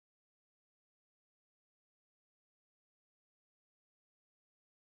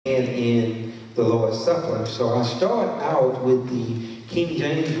and in the Lord's Supper. So I start out with the King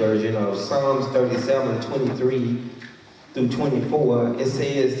James Version of Psalms 37:23 through 24. It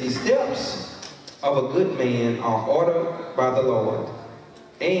says, "The steps of a good man are ordered by the Lord,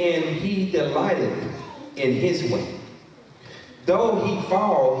 and he delighteth in his way. Though he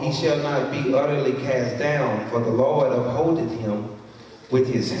fall, he shall not be utterly cast down, for the Lord upholdeth him with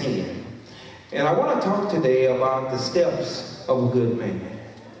his hand." And I want to talk today about the steps of a good man.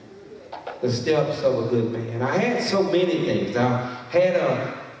 The steps of a good man. I had so many things. I had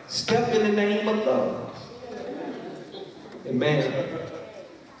a step in the name of love. Amen.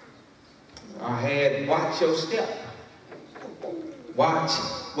 I had watch your step. Watch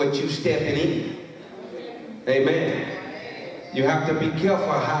what you stepping in. Amen. You have to be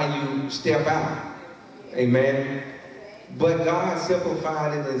careful how you step out. Amen. But God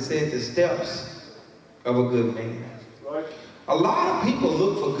simplified it and said the steps of a good man. A lot of people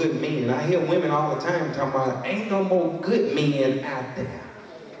look for good men. I hear women all the time talking about, ain't no more good men out there.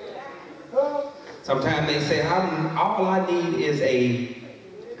 Sometimes they say, all I need is a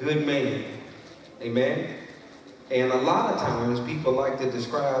good man. Amen. And a lot of times people like to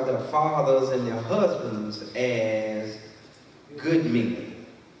describe their fathers and their husbands as good men.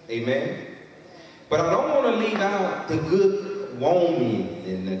 Amen. But I don't want to leave out the good woman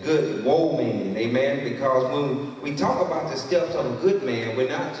and the good woman. Amen. Because when we talk about the steps of a good man, we're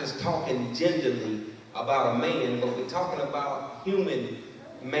not just talking genderly about a man, but we're talking about human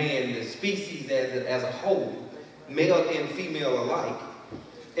man, the species as a whole, male and female alike.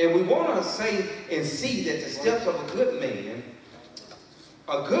 And we want to say and see that the steps of a good man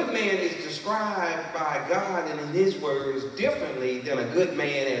is described by God and in his words differently than a good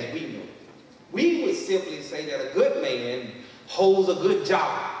man as we know. We would simply say that a good man holds a good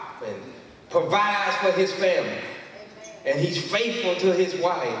job and provides for his family. And he's faithful to his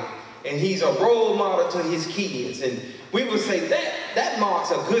wife. And he's a role model to his kids. And we would say that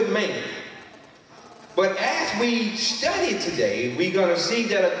marks a good man. But as we study today, we're going to see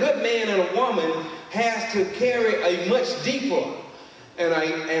that a good man and a woman has to carry a much deeper and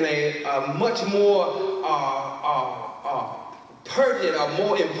a much more pertinent or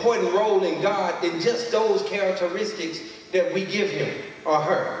more important role in God than just those characteristics that we give him or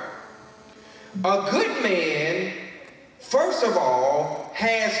her. A good man, first of all,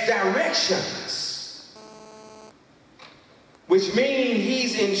 has directions, which means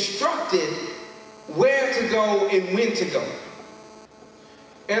he's instructed where to go and when to go.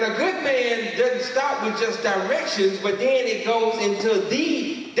 And a good man doesn't stop with just directions, but then it goes into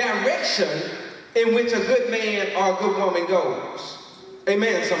the direction in which a good man or a good woman goes.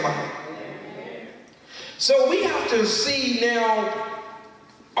 Amen, somebody. Amen. So we have to see now,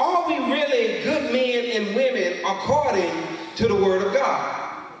 are we really good men and women according to the Word of God?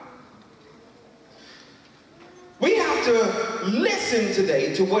 We have to listen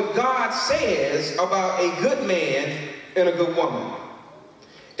today to what God says about a good man and a good woman.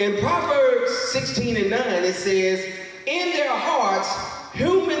 In Proverbs 16:9, it says, "In their hearts,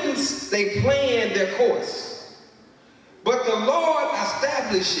 humans, they plan their course, but the Lord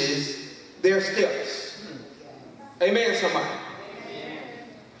establishes their steps." Amen, somebody.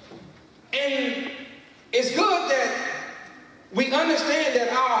 And it's good that we understand that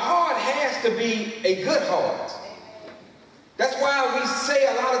our heart has to be a good heart. That's why we say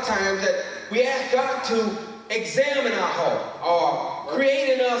a lot of times that we ask God to examine our heart or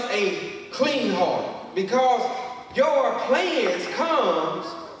create in us a clean heart, because your plans comes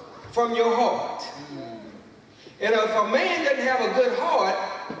from your heart. And if a man doesn't have a good heart,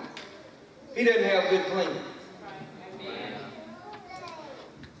 he doesn't have good plans.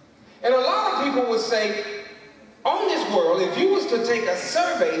 And a lot of people would say, on this world, if you was to take a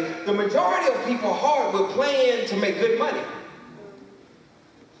survey, the majority of people's heart would plan to make good money.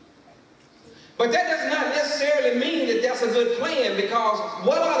 But that does not necessarily mean that that's a good plan, because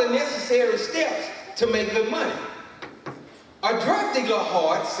what are the necessary steps to make good money? A drug dealer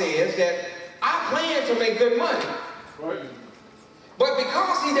heart says that I plan to make good money. Right. But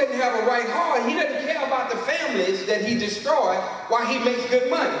because he doesn't have a right heart, he doesn't care about the families that he destroyed while he makes good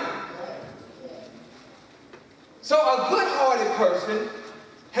money. So a good-hearted person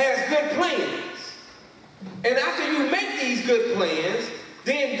has good plans. And after you make these good plans,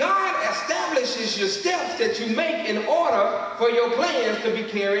 then God establishes your steps that you make in order for your plans to be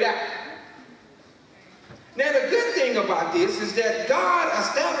carried out. Now, the good thing about this is that God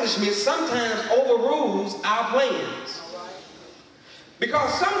establishment sometimes overrules our plans.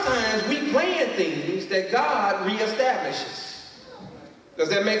 Because sometimes we plan things that God reestablishes. Does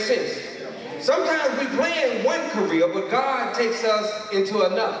that make sense? Sometimes we plan one career, but God takes us into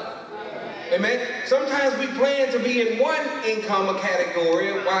another. Amen. Sometimes we plan to be in one income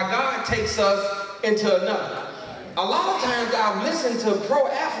category while God takes us into another. A lot of times I've listened to pro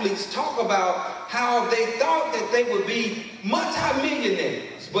athletes talk about how they thought that they would be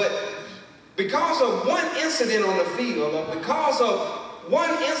multi-millionaires, but because of one incident on the field, or because of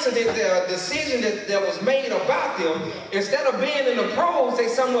one incident, a decision that was made about them, instead of being in the pros, they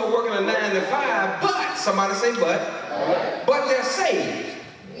somewhere working a 9 to 5, but, somebody say but they're saved.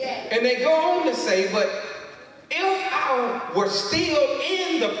 And they go on to say, but if I were still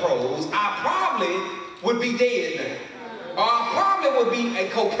in the pros, I probably would be dead now. Or I probably would be a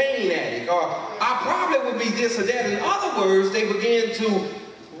cocaine addict. Or I probably would be this or that. In other words, they began to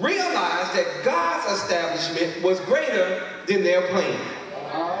realize that God's establishment was greater than their plan.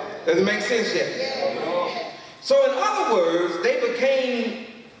 Does it make sense yet? So in other words, they became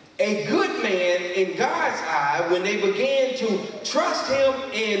a good man in God's eye when they began to trust him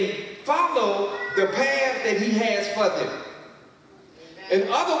and follow the path that he has for them. In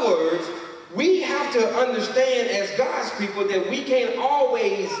other words, we have to understand as God's people that we can't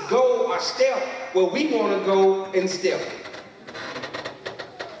always go a step where we want to go and step.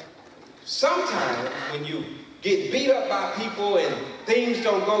 Sometimes when you get beat up by people and things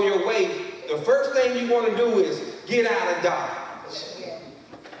don't go your way, the first thing you want to do is get out of Dodge.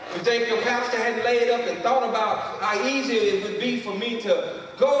 You think your pastor had laid up and thought about how easy it would be for me to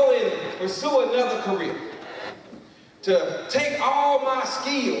go and pursue another career, to take all my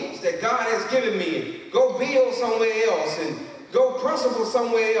skills that God has given me and go build somewhere else and go principal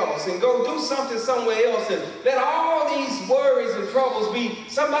somewhere else and go do something somewhere else and let all these worries and troubles be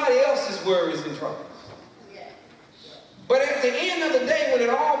somebody else's worries and troubles. But at the end of the day, when it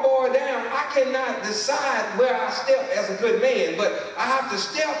all boils down, I cannot decide where I step as a good man, but I have to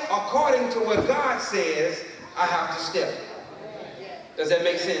step according to what God says I have to step. Does that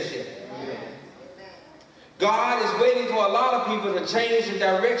make sense yet? God is waiting for a lot of people to change the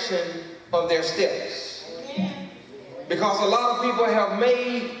direction of their steps. Because a lot of people have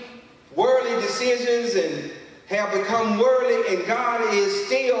made worldly decisions and have become worldly, and God is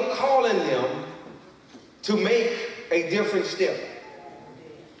still calling them to make a different step.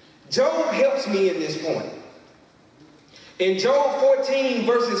 Job helps me in this point. In Job 14,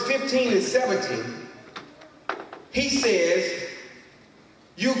 verses 15 and 17, he says,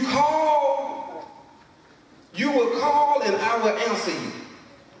 you will call and I will answer you.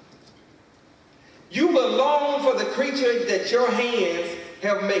 You will long for the creature that your hands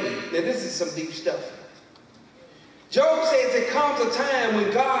have made. Now this is some deep stuff. Job says there comes a time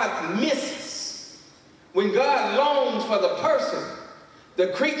when God misses, when God longs for the person, the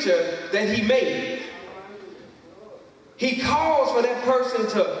creature that he made. He calls for that person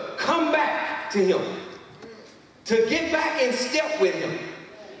to come back to him, to get back in step with him.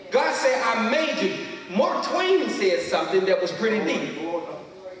 God said, I made you. Mark Twain said something that was pretty deep.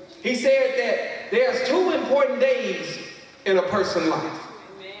 He said that there's two important days in a person's life.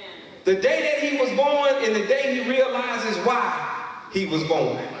 The day that he was born and the day he realizes why he was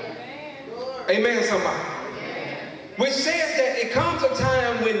born. Amen, somebody. Which says that it comes a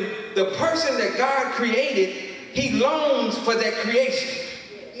time when the person that God created, he longs for that creation.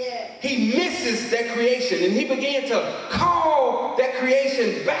 He misses that creation, and he began to call that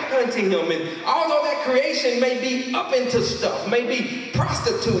creation back unto him. And although that creation may be up into stuff, may be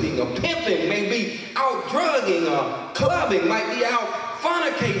prostituting or pimping, may be out drugging or clubbing, might be out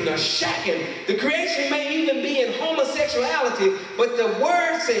fornicating or shacking, the creation may even be in homosexuality, but the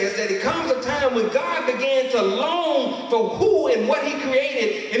word says that it comes a time when God began to long for who and what he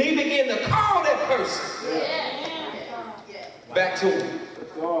created, and he began to call that person back to him.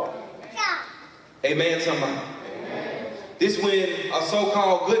 Amen, somebody. Amen. This when a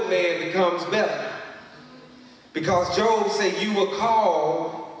so-called good man becomes better. Because Job said, you will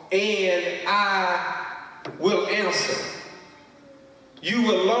call and I will answer. You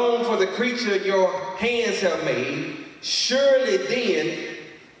will long for the creature your hands have made. Surely then,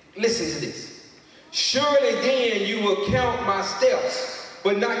 listen to this. Surely then you will count my steps,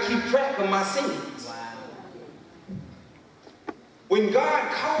 but not keep track of my sins. Wow. When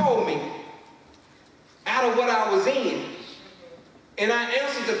God called me out of what I was in, and I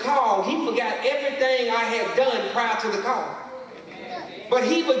answered the call, he forgot everything I had done prior to the call. But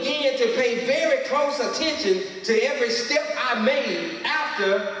he began to pay very close attention to every step I made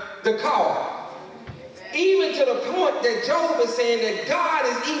after the call. Even to the point that Job is saying that God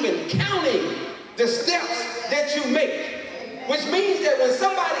is even counting the steps that you make. Which means that when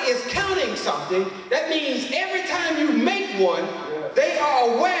somebody is counting something, that means every time you make one, they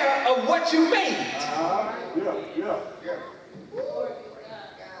are aware of what you made.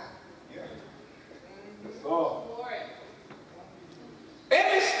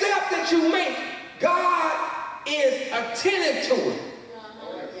 Every step that you make, God is attentive to it.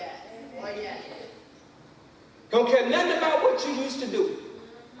 Don't care nothing about what you used to do.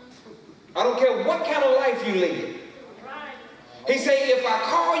 I don't care what kind of life you live. He said, if I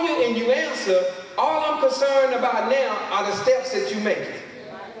call you and you answer, all I'm concerned about now are the steps that you make.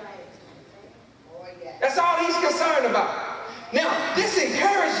 That's all he's concerned about. Now, this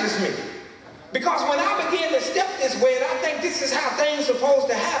encourages me. Because when I begin to step this way and I think this is how things are supposed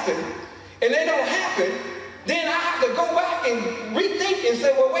to happen, and they don't happen, then I have to go back and rethink and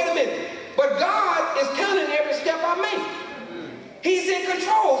say, well, wait a minute. But God is counting every step I make. He's in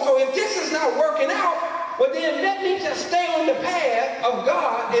control. So if this is not working out, well then let me just stay on the path of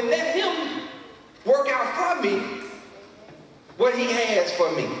God and let him work out for me what he has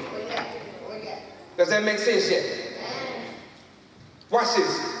for me. Does that make sense yet? Watch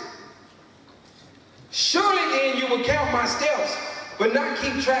this. Surely then you will count my steps, but not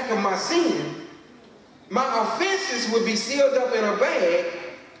keep track of my sin. My offenses will be sealed up in a bag,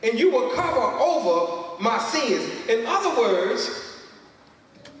 and you will cover over my sins. In other words,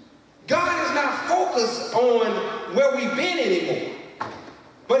 God is not focused on where we've been anymore,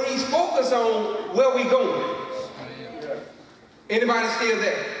 but he's focused on where we're going. Anybody still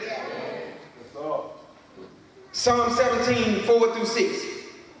there? Psalm 17, 4 through 6.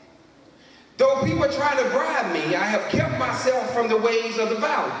 Though people try to bribe me, I have kept myself from the ways of the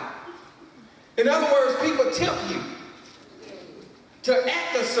valley. In other words, people tempt you to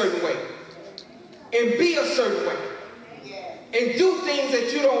act a certain way and be a certain way and do things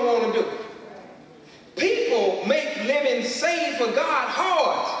that you don't want to do. People make living saved for God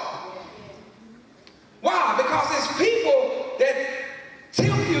hard. Why? Because it's people that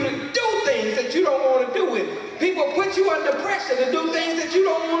tempt you to do things that you don't want to do. And people put you under pressure to do things that you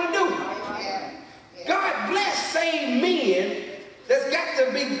don't want to do. God bless saved men that's got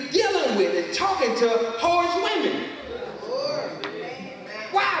to be dealing with and talking to whorish women.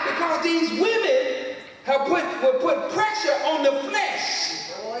 Why? Because these women will put pressure on the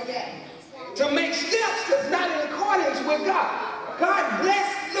flesh to make steps that's not in accordance with God. God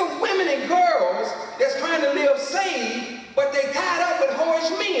bless the women and girls that's trying to live saved, but they tied up with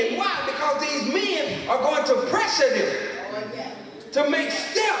whorish men. Why? Because these men are going to pressure them to make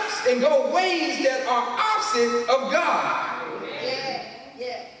steps and go ways that are opposite of God.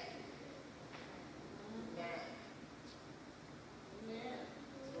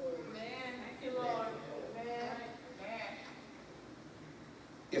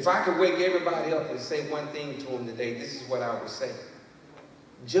 If I could wake everybody up and say one thing to them today, this is what I would say.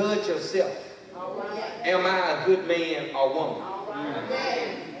 Judge yourself. Am I a good man or woman?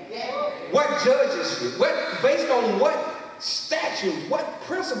 What judges you? Based on what statutes, what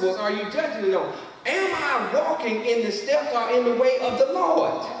principles are you judging it on? Am I walking in the steps or in the way of the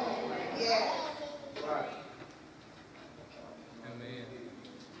Lord?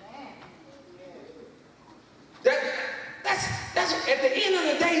 That's at the end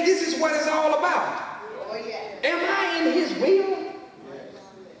of the day, this is what it's all about. Am I in his will?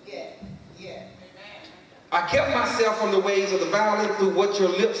 I kept myself from the ways of the violent through what your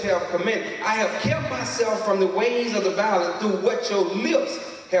lips have commanded. I have kept myself from the ways of the violent through what your lips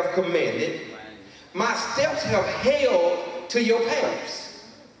have commanded. My steps have held to your paths.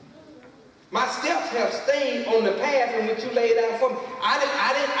 My steps have stayed on the path in which you laid out for me. I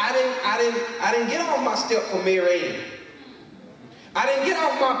didn't get off my step for Mary Ann. I didn't get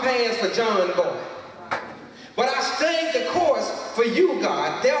off my path for John Boy. But I stayed the course for you,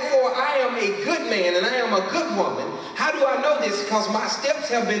 God. Therefore, I am a good man and I am a good woman. How do I know this? Because my steps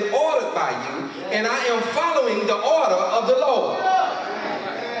have been ordered by you, and I am following the order of the Lord.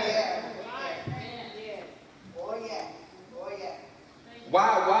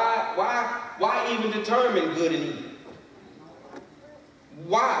 Why even determine good and evil?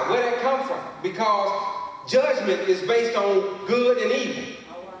 Why? Where did that come from? Because judgment is based on good and evil.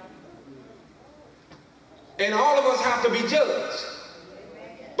 And all of us have to be judged.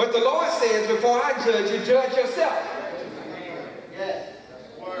 But the Lord says, before I judge you, judge yourself.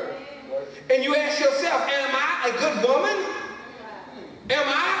 And you ask yourself, am I a good woman? Am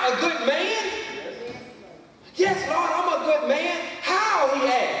I a good man? Yes, Lord, I'm a good man. How? He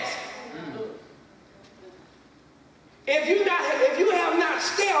asked. If you have not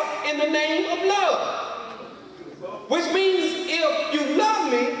stepped in the name of love, which means if you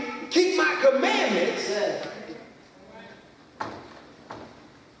love me, keep my commandments.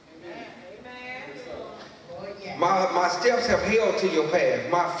 My steps have held to your path.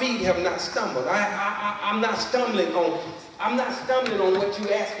 My feet have not stumbled. I'm not stumbling on what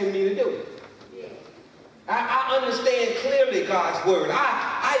you're asking me to do. I understand clearly God's word.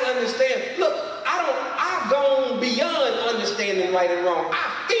 I understand. Look, I've gone beyond understanding right and wrong.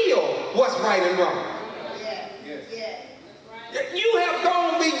 I feel what's right and wrong. You have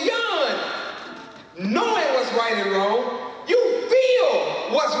gone beyond knowing what's right and wrong. You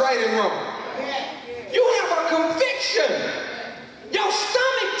feel what's right and wrong. You have a conviction. Your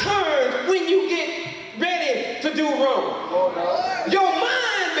stomach turns when you get ready to do wrong. Your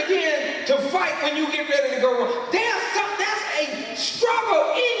mind begins to fight when you get ready to go wrong. There's a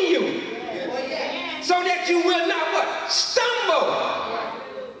struggle in you so that you will not what? Stumble.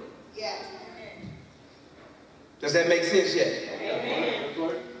 Does that make sense yet?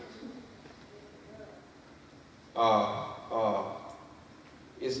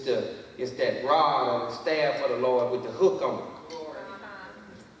 It's that rod or the staff of the Lord with the hook on it.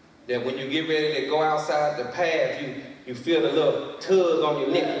 That when you get ready to go outside the path, you feel a little tug on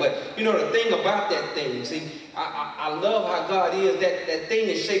your neck. But you know the thing about that thing, see, I love how God is. That thing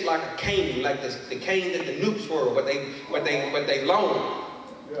is shaped like a cane, like the cane that the nukes were, but they long.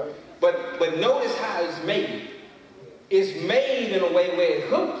 But notice how it's made. It's made in a way where it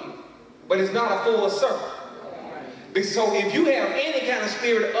hooks you, but it's not a full circle. So if you have any kind of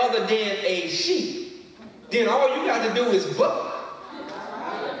spirit other than a sheep, then all you got to do is buck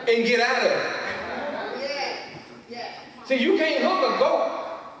and get out of it. See, you can't hook a goat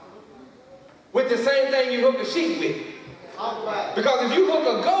with the same thing you hook a sheep with. Because if you hook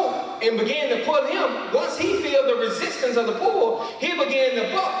a goat and begin to pull him, once he feels the resistance of the pull, he begin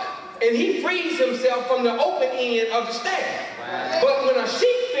to buck. And he frees himself from the open end of the staff. But when a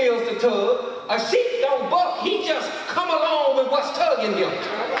sheep feels the tug, a sheep don't buck. He just come along with what's tugging him.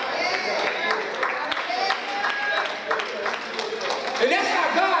 And that's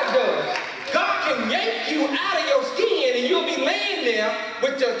how God does. God can yank you out of your skin and you'll be laying there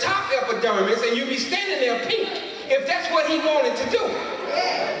with your top epidermis and you'll be standing there pink if that's what he wanted to do.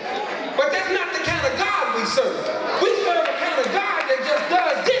 But that's not the kind of God we serve. We serve a kind of God that just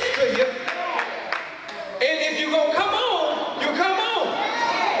does this to you. And if you go come on, you come on.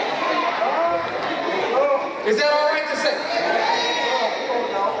 Is that all right to say?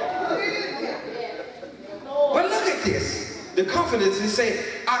 But look at this. The confidence is saying,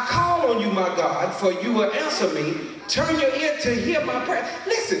 I call on you, my God, for you will answer me. Turn your ear to hear my prayer.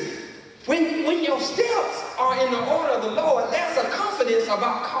 Listen, when your steps are in the order of the Lord, there's a confidence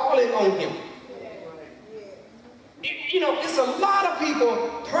about calling on him. You know, it's a lot of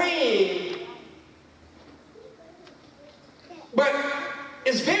people praying, but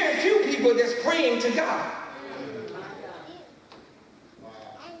it's very few people that's praying to God.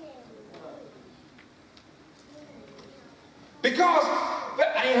 Because,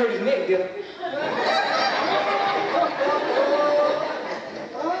 I ain't heard his name, did I?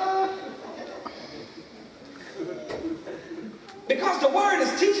 Because the word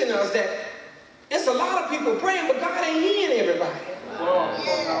is teaching us that it's a lot of people praying, but God ain't hearing everybody.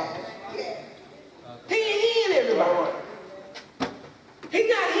 He ain't hearing everybody. He's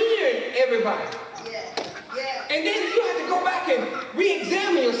not hearing everybody. And then you have to go back and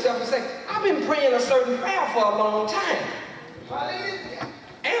re-examine yourself and say, I've been praying a certain prayer for a long time. Am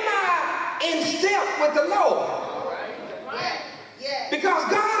I in step with the Lord? Because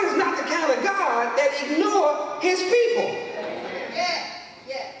God is not the kind of God that ignores his people.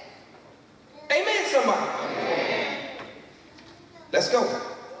 Amen, somebody. Let's go.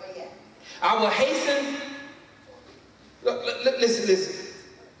 I will hasten. Listen.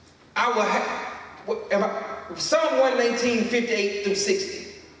 Psalm 119, 58 through 60.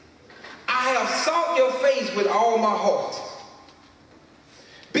 I have sought your face with all my heart.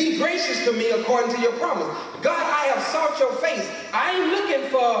 Be gracious to me according to your promise. God, I have sought your face. I ain't looking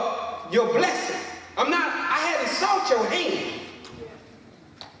for your blessing. I haven't sought your hand.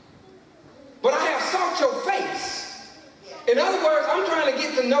 But I have sought your face. In other words, I'm trying to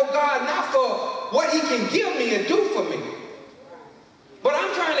get to know God not for what he can give me and do for me. But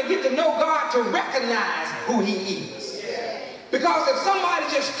I'm trying to get to know God to recognize who he is. Because if somebody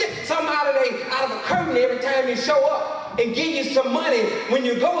just sticks something out of a curtain every time you show up and give you some money when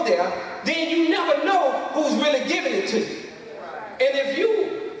you go there, then you never know who's really giving it to you. And if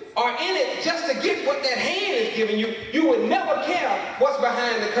you are in it just to get what that hand is giving you, you would never care what's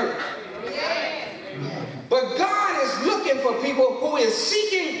behind the curtain. But God is looking for people who is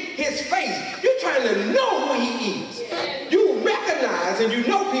seeking his face. You're trying to know who he is. You recognize and you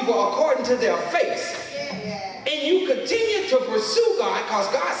know people according to their face. And you continue to pursue God, because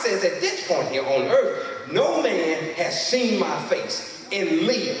God says at this point here on earth, no man has seen my face and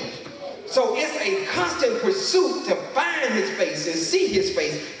lived. So it's a constant pursuit to find his face and see his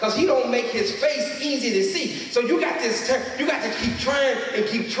face, because he don't make his face easy to see. So you got to keep trying and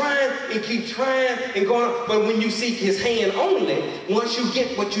keep trying and keep trying and going on. But when you seek his hand only, once you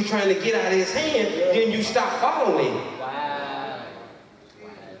get what you're trying to get out of his hand, then you stop following. Wow.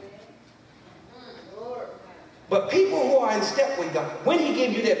 But people who are in step with God, when he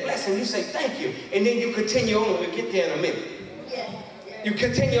gives you that blessing, you say thank you, and then you continue on. We'll get there in a minute. You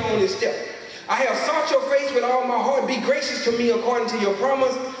continue on this step. I have sought your face with all my heart. Be gracious to me according to your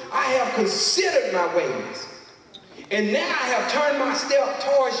promise. I have considered my ways, and now I have turned my step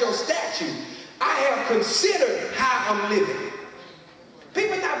towards your statute. I have considered how I'm living.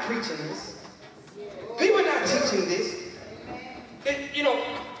 People are not preaching this. People are not teaching this. You know,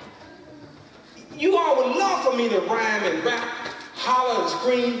 you all would love for me to rhyme and rap, holler and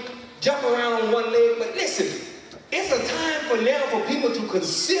scream, jump around on one leg, but listen. It's a time for now for people to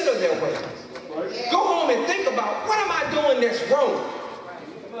consider their ways. Go home and think about, what am I doing that's wrong?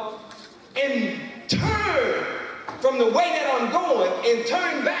 And turn from the way that I'm going and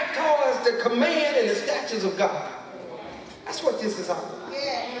turn back towards the command and the statutes of God. That's what this is all about.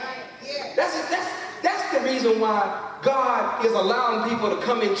 That's the reason why God is allowing people to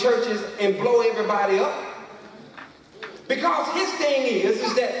come in churches and blow everybody up. Because his thing is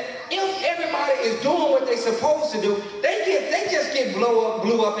that if everybody is doing what they're supposed to do, they just get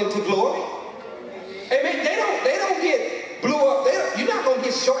blew up into glory. Amen. They don't get blew up. You're not gonna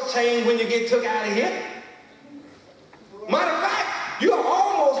get shortchanged when you get took out of here. Matter of fact, you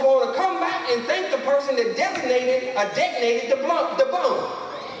almost want to come back and thank the person that detonated the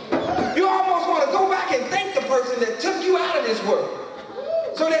bomb. You almost want to go back and thank the person that took you out of this world,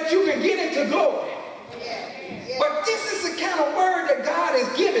 so that you can get into glory. But this is the kind of word that God is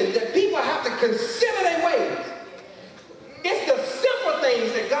giving, that people have to consider their ways. It's the simple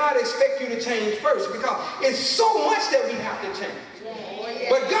things that God expects you to change first, because it's so much that we have to change.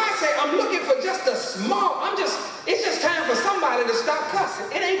 But God said, I'm looking for just a small, it's just time for somebody to stop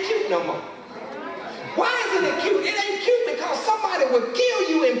cussing. It ain't cute no more. Why isn't it cute? It ain't cute because somebody will kill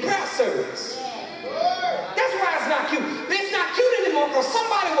you in prayer service. That's why it's not cute. It's not cute anymore because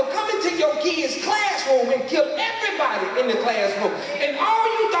somebody will come into your kid's classroom and kill everybody in the classroom. And all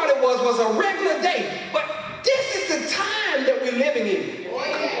you thought it was a regular day. But this is the time that we're living in.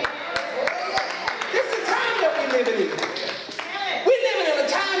 This is the time that we're living in. We're living in a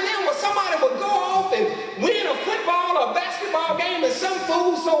time now where somebody will go off and win a football or basketball game, and some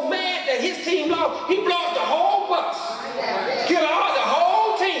fool so mad that his team lost, he blows the whole bus. Kill all the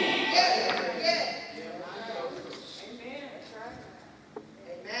whole team.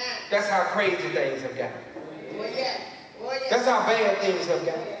 That's how crazy things have gotten. That's how bad things have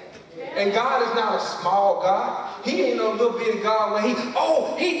gotten. And God is not a small God. He ain't no little bitty God where he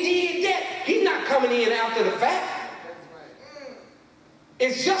did that. He's not coming in after the fact.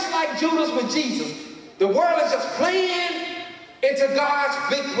 It's just like Judas with Jesus. The world is just playing into God's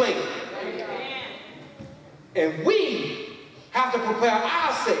big plan. And we have to prepare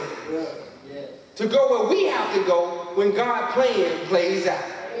ourselves to go where we have to go when God's plan plays out.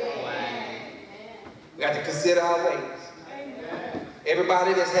 We got to consider our ways.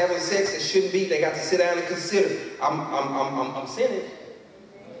 Everybody that's having sex that shouldn't be, they got to sit down and consider. I'm sinning,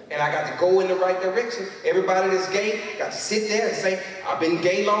 and I got to go in the right direction. Everybody that's gay got to sit there and say, I've been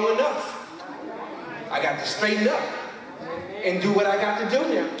gay long enough. I got to straighten up and do what I got to do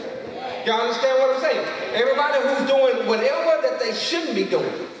now. Y'all understand what I'm saying? Everybody who's doing whatever that they shouldn't be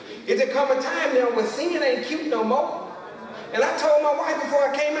doing. It's a come a time now when singing ain't cute no more. And I told my wife before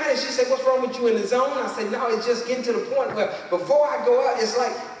I came out, and she said, what's wrong with you in the zone? I said, no, it's just getting to the point where before I go out, it's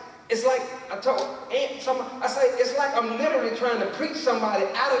like I told Aunt somebody, I say, it's like I'm literally trying to preach somebody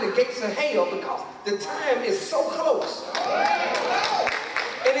out of the gates of hell because the time is so close.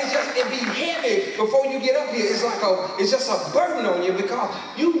 And it be heavy before you get up here. It's just a burden on you because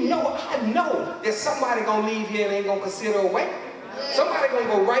I know that somebody gonna leave here and ain't gonna consider a way. Somebody gonna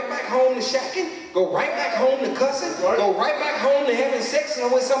go right back home to shacking, go right back home to cussing, go right back home to having sex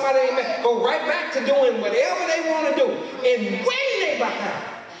with somebody they met, go right back to doing whatever they want to do. And when they behind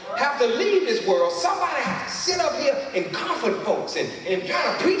have to leave this world, somebody has to sit up here and comfort folks and try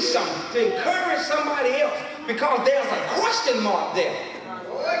to preach something to encourage somebody else because there's a question mark there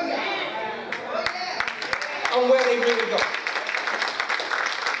on where they really go.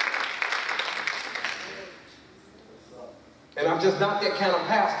 And I'm just not that kind of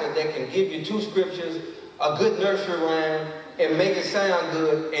pastor that can give you 2 scriptures, a good nursery rhyme, and make it sound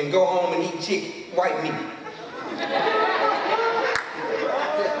good, and go home and eat white meat.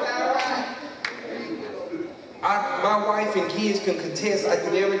 My wife and kids can contest. I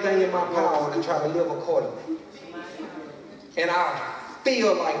do everything in my power to try to live accordingly. And I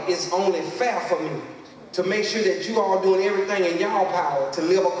feel like it's only fair for me to make sure that you all doing everything in y'all power to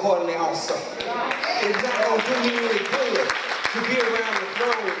live accordingly also. It's not going to do me any good to be around the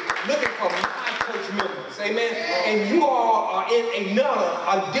throne looking for my church members. Amen? And you all are in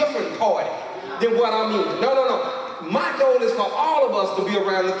a different party than what I'm in. No. My goal is for all of us to be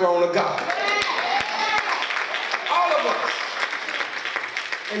around the throne of God. All of us.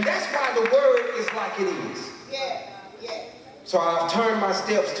 And that's why the word is like it is. So I've turned my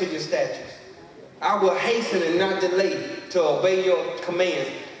steps to your statutes. I will hasten and not delay to obey your commands.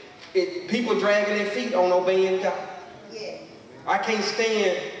 People dragging their feet on obeying God. I can't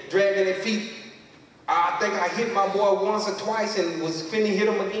stand dragging their feet. I think I hit my boy once or twice and was finna hit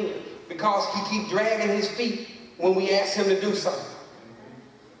him again because he keep dragging his feet when we ask him to do something.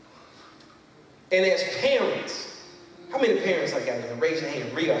 And as parents, how many parents I got here? Raise your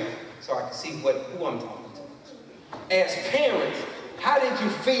hand real so I can see who I'm talking to. As parents, how did you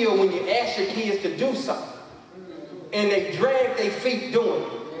feel when you asked your kids to do something and they drag their feet doing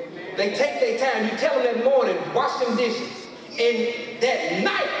it? They take their time. You tell them that morning, wash them dishes. And that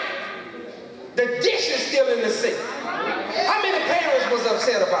night, the dish is still in the sink. How many parents was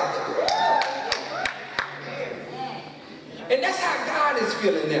upset about that? And that's how God is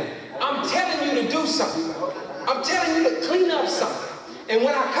feeling now. I'm telling you to do something. I'm telling you to clean up something. And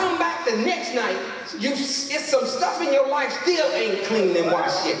when I come back the next night, it's some stuff in your life still ain't clean and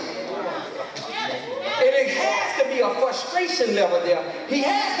washed yet. And it has to be a frustration level there. He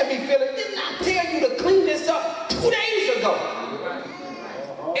has to be feeling, didn't I tell you to clean this up 2 days ago?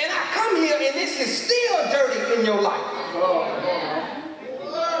 And I come here and this is still dirty in your life.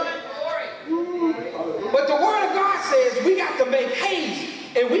 But the word of God says we got to make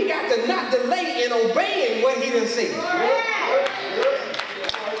haste and we got to not delay in obeying what he done said.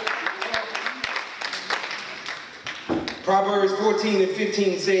 Proverbs 14 and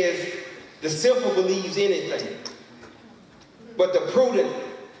 15 says, the simple believes anything, but the prudent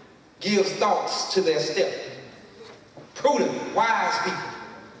gives thoughts to their step. Prudent, wise people.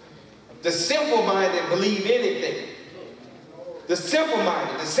 The simple-minded believe anything. The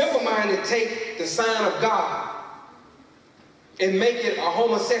simple-minded take the sign of God and make it a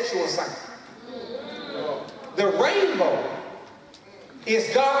homosexual sign. The rainbow is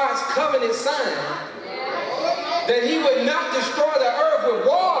God's covenant sign that he would not destroy the earth with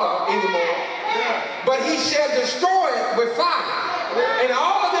water anymore, but he shall destroy it with fire. And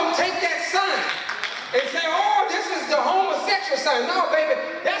all of them take that sign and say, oh, this is the homosexual sign. No, baby,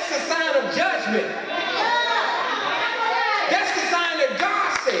 that's the sign of judgment. That's the sign that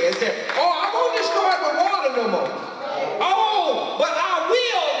God says that, oh, I won't destroy it with water no more. Oh, but I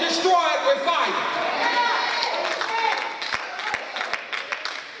will destroy it with fire.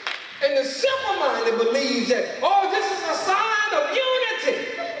 And the simple-minded believes that, oh, this is a sign of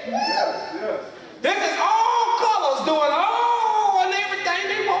unity. Yes. This is all colors doing all and everything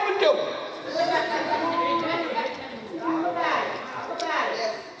they want to do.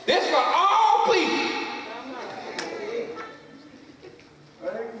 This for all people.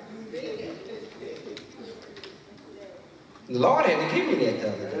 The Lord had to give me that the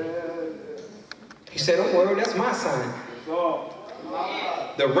other day. He said, don't worry, that's my sign.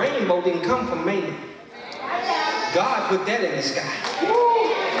 The rainbow didn't come from man. God put that in the sky.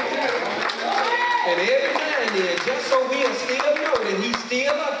 And every now and then, just so we'll still know that he's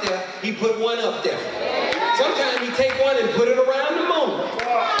still up there, he put one up there. Sometimes he take one and put it around the moon.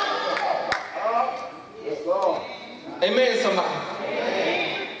 Amen, somebody.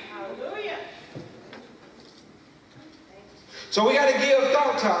 So we got to give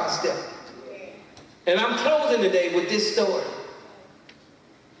thought to our step. And I'm closing today with this story.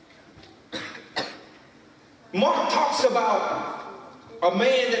 Mark talks about a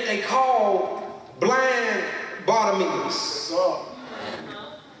man that they call blind Bartimaeus.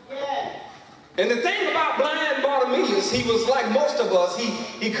 And the thing about blind Bartimaeus, he was like most of us,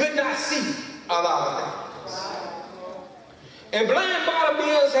 he could not see a lot of things. And blind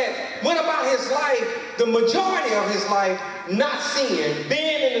Bartimaeus had went about his life, the majority of his life, not seeing,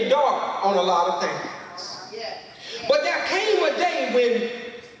 being in the dark on a lot of things. But there came a day when,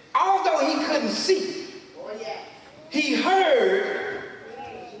 although he couldn't see, he heard,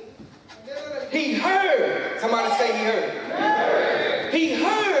 somebody say he heard. He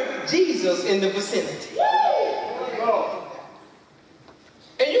heard Jesus in the vicinity.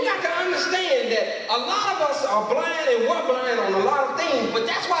 And you got to understand that a lot of us are blind and we're blind on a lot of things, but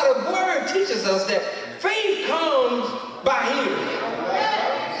that's why the word teaches us that faith faith comes by hearing.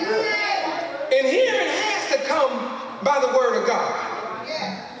 And hearing has to come by the word of God.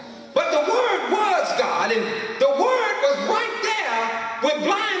 But the word was God, and the word was right there with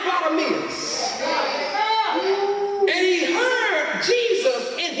blind Bartimaeus. And he heard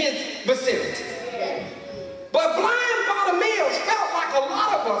Jesus in his vicinity. But blind Bartimaeus felt like a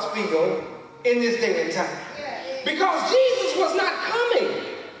lot of us feel in this day and time. Because Jesus was not coming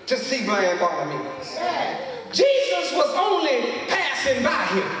to see blind Bartimaeus. Jesus was only passing by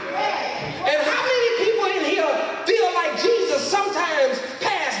him. And how many people in here feel like Jesus sometimes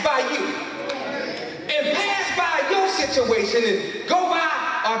passed by you? And passed by your situation and go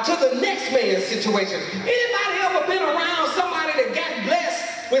by to the next man's situation. Anybody ever been around somebody that got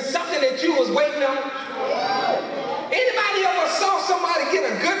blessed with something that you was waiting on? Anybody ever saw somebody get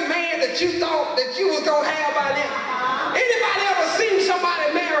a good man that you thought that you was going to have by now? Anybody ever seen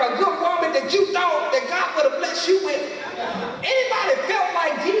somebody marry a good woman that you thought that God would have blessed you with? Anybody felt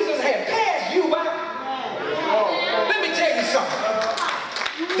like Jesus had passed you by? Let me tell you something.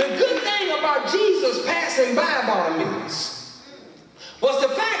 The good thing about Jesus passing by Bartimaeus was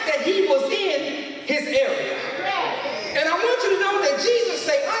the fact that he was in his area. And I want you to know that Jesus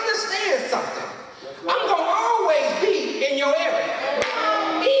said, understand something. I'm going to always be in your area,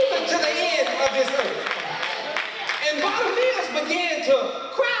 even to the end of this earth. And Bartimaeus began to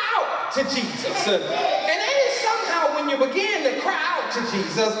cry out to Jesus. And that is somehow when you begin to cry out to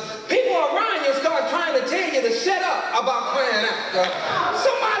Jesus, people around you start trying to tell you to shut up about crying out.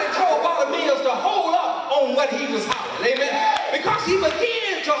 Somebody told Bartimaeus to hold up on what he was hollering. Amen. Because he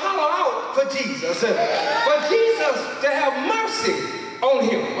began to holler out for Jesus. For Jesus to have mercy on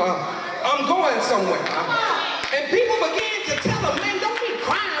him. I'm going somewhere. And people began to tell him, man, don't be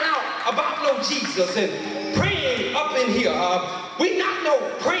crying out about no Jesus and praying up in here. We not no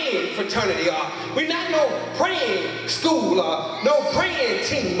praying fraternity. We not no praying school. No praying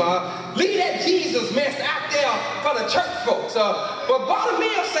team. Leave that Jesus mess out there for the church folks. But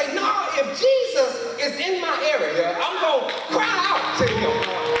Bartimaeus say, no, if Jesus is in my area, I'm going to cry out to him.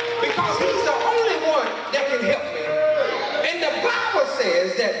 Because he's the only one that can help me. And the Bible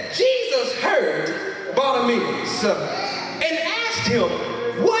says that Jesus heard Bartimaeus and asked him,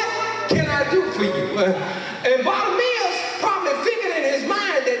 what can I do for you? And Bartimaeus probably figured in his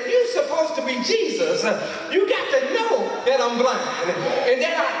mind that you're supposed to be Jesus. You got to know that I'm blind and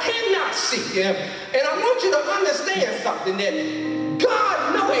that I cannot see. And I want you to understand something, that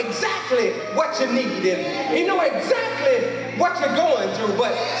God knows exactly what you need and he knows exactly what you're going through.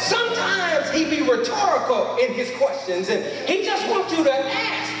 But sometimes he be rhetorical in his questions and he just wants you to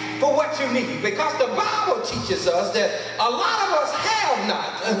ask for what you need, because the Bible teaches us that a lot of us have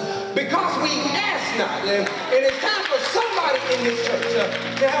not because we ask not. And it's time for somebody in this church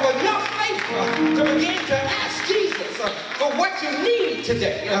to have enough faith to begin to ask Jesus for what you need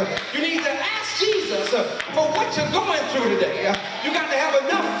today. You need to ask Jesus for what you're going through today. You got to have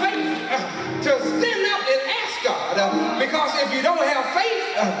enough faith to stand up and ask God, because if you don't have faith,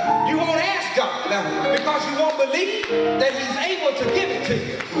 you won't ask God, because you won't believe that he's able to give it to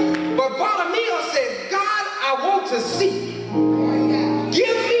you. But Bartimaeus said, God, I want to see.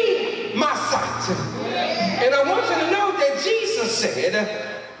 Give me my sight. And I want you to know that Jesus said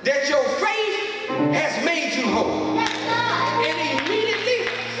that your faith has made you whole. And immediately,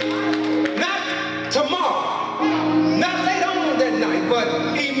 not tomorrow, not later on that night, but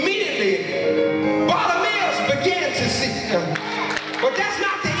immediately, Bartimaeus began to see. But that's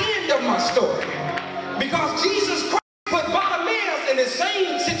not the end of my story. Because Jesus Christ put Bartimaeus in the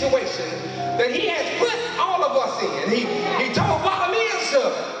same situation that he has put all of us in. He told Bartimaeus,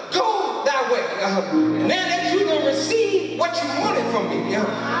 go thy way. Now that you're going to receive what you wanted from me,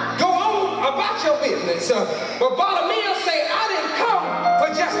 go on about your business. But Bartimaeus said, I didn't come for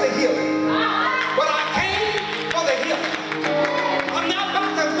just the healing, but I came for the healing. I'm not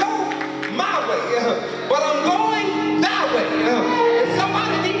about to go my way, but I'm going thy way. And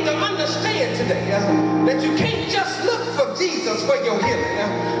somebody needs to understand today that you can't just look for Jesus for your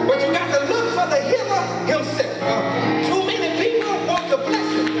healing, but you got to look for the healer himself. Too many people want the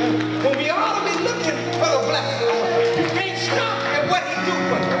blessing when we ought to be looking for the blessing. You can't stop at what he do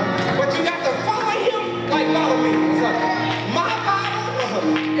for you, but you got to follow him like Bartimaeus. My Bible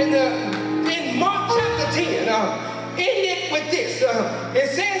in Mark chapter 10 ended with this. It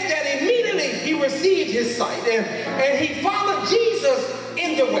says that immediately he received his sight and he followed Jesus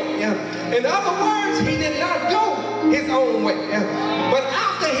in the way. In other words, he did not go his own way. But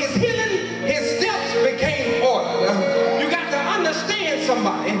after his healing, his steps became ordered. You got to understand,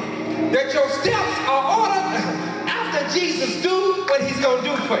 somebody, that your steps are ordered after Jesus do what he's going to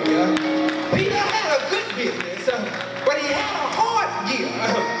do for you. Peter had a good business, but he had a hard year.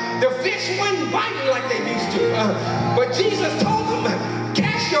 The fish wasn't biting like they used to. But Jesus told them,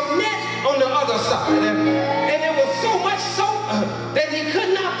 cast your net on the other side. And it was so much so that he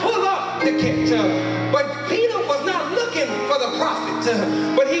could not pull up the catch. But Peter was not looking for the prophet,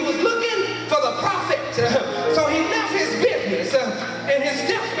 but he was looking for the prophet. So he left his business and his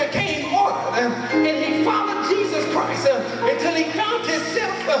steps became ordered. And he followed Jesus Christ until he found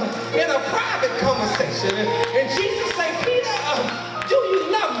himself in a private conversation. And Jesus said, Peter, do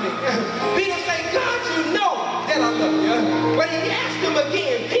you love me? Peter said, God, you know that I love you. But he asked him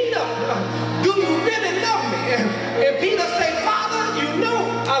again, Peter, do you really love me? And Peter said, Father, you know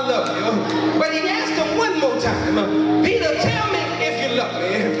I love you. But he asked him one more time, Peter, tell me if you love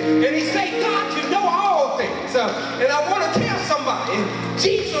me. And he said, God, you know all things. And I want to tell somebody,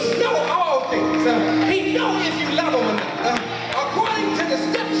 Jesus knows all things. He knows if you love him or not. According to the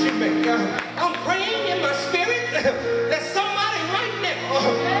steps you make, I'm praying in my spirit that somebody right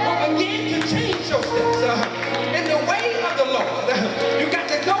now will begin to change your steps in the way of the Lord. You got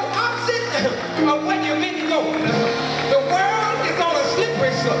to go opposite of what you've been going. The world is on a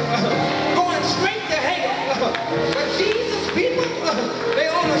slippery slope, going straight to hell. But Jesus, people,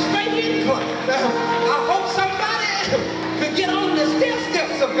 they're on a straight incline. I hope somebody could get on the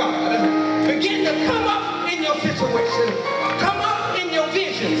steps of God. Begin to come up in your situation. Come up in your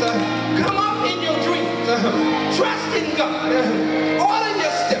visions. Come up in your dreams. Trust in God. Order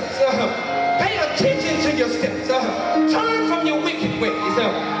your steps. Pay attention to your steps. Turn from your wicked ways.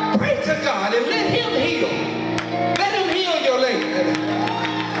 Pray to God and let him heal. Let him heal your land.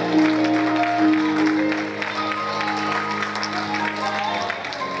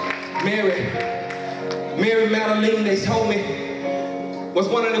 Mary Magdalene, they told me, was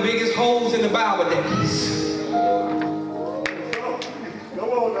one of the biggest holes in the Bible days.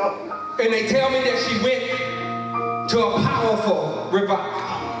 And they tell me that she went to a powerful revival.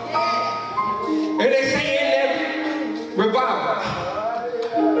 And they say in that revival,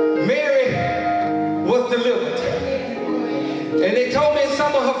 Mary was delivered. And they told me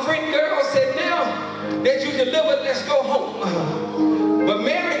some of her friend girls said, now that you delivered, let's go home. But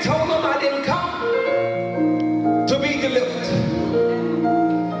Mary told them, I didn't come to be delivered,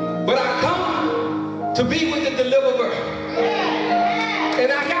 but I come to be with the deliverer.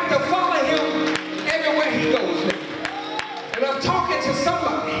 And I got to follow him everywhere he goes now. And I'm talking to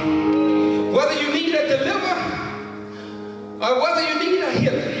somebody, whether you need a deliverer or whether you need a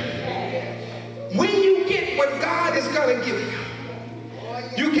healer. When you get what God is going to give you,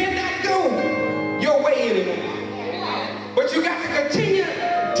 you cannot go your way anymore. But you got to continue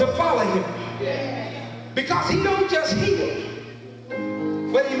to follow him. Because he don't just heal,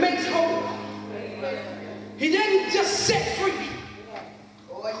 but he makes whole. He doesn't just set free,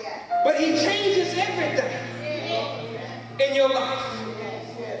 but he changes everything in your life.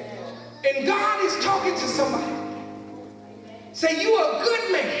 And God is talking to somebody. Say, you are a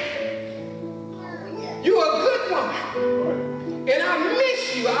good man.